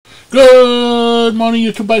Good morning,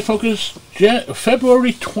 YouTube Bite Focus.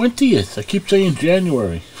 February 20th. I keep saying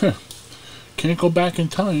January. Can't go back in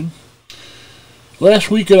time. Last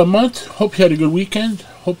week of the month. Hope you had a good weekend.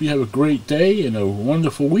 Hope you have a great day and a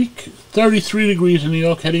wonderful week. 33 degrees in New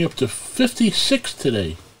York, heading up to 56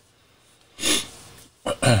 today.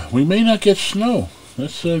 We may not get snow.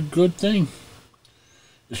 That's a good thing.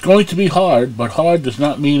 It's going to be hard, but hard does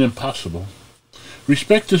not mean impossible.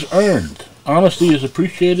 Respect is earned. Honesty is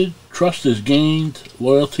appreciated, trust is gained,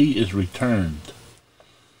 loyalty is returned.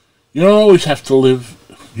 You don't always have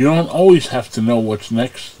to know what's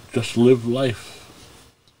next, just live life.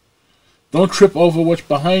 Don't trip over what's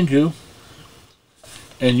behind you,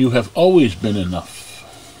 and you have always been enough.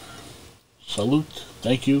 Salute,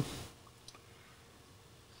 thank you.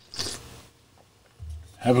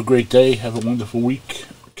 Have a great day, have a wonderful week.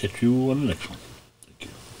 Catch you on the next one.